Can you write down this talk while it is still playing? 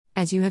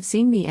As you have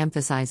seen me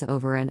emphasize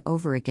over and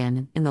over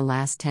again in the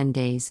last 10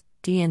 days,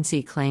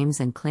 DNC claims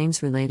and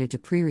claims related to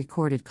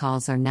pre-recorded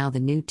calls are now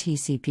the new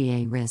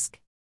TCPA risk.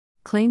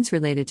 Claims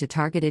related to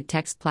targeted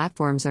text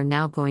platforms are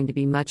now going to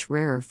be much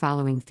rarer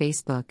following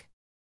Facebook.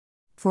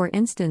 For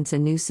instance, a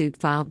new suit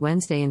filed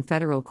Wednesday in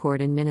federal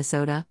court in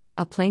Minnesota,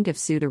 a plaintiff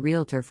sued a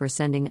realtor for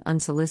sending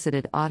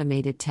unsolicited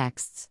automated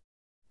texts.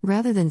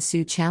 Rather than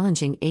sue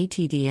challenging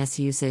ATDS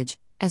usage,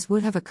 as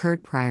would have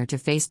occurred prior to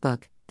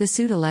Facebook, the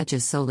suit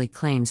alleges solely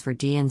claims for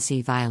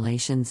DNC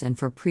violations and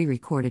for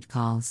pre-recorded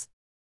calls.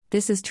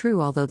 This is true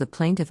although the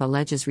plaintiff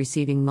alleges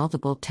receiving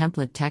multiple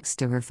template texts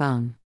to her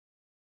phone.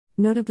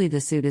 Notably,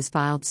 the suit is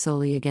filed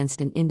solely against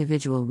an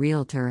individual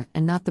realtor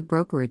and not the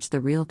brokerage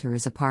the realtor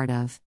is a part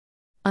of.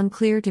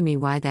 Unclear to me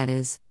why that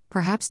is,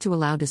 perhaps to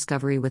allow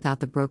discovery without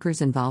the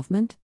broker's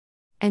involvement?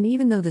 And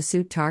even though the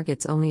suit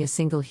targets only a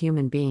single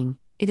human being,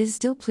 it is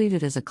still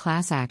pleaded as a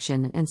class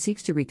action and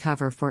seeks to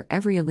recover for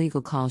every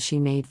illegal call she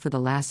made for the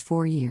last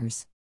 4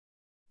 years.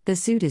 The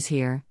suit is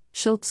here,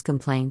 Schultz's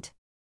complaint.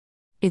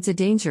 It's a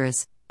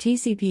dangerous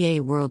TCPA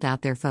world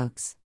out there,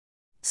 folks.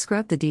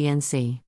 Scrub the DNC.